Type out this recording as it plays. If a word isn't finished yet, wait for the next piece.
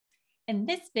In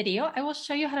this video, I will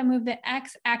show you how to move the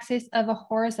x-axis of a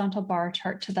horizontal bar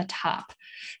chart to the top.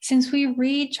 Since we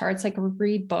read charts like we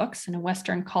read books in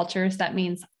Western cultures, that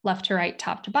means left to right,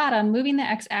 top to bottom, moving the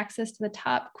x-axis to the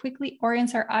top quickly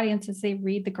orients our audience as they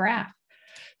read the graph.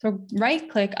 So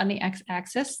right-click on the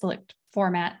x-axis, select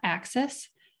Format Axis.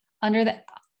 Under the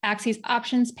Axis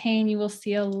Options pane, you will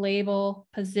see a label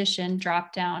position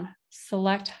drop-down.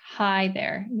 Select High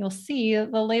there. You'll see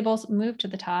the labels move to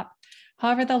the top.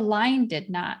 However, the line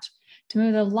did not. To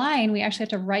move the line, we actually have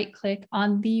to right-click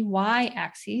on the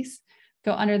y-axis,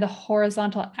 go under the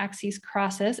horizontal axis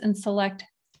crosses and select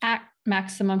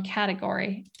Maximum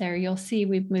Category. There you'll see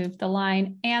we've moved the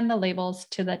line and the labels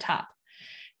to the top.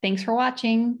 Thanks for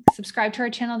watching. Subscribe to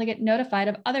our channel to get notified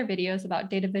of other videos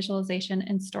about data visualization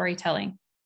and storytelling.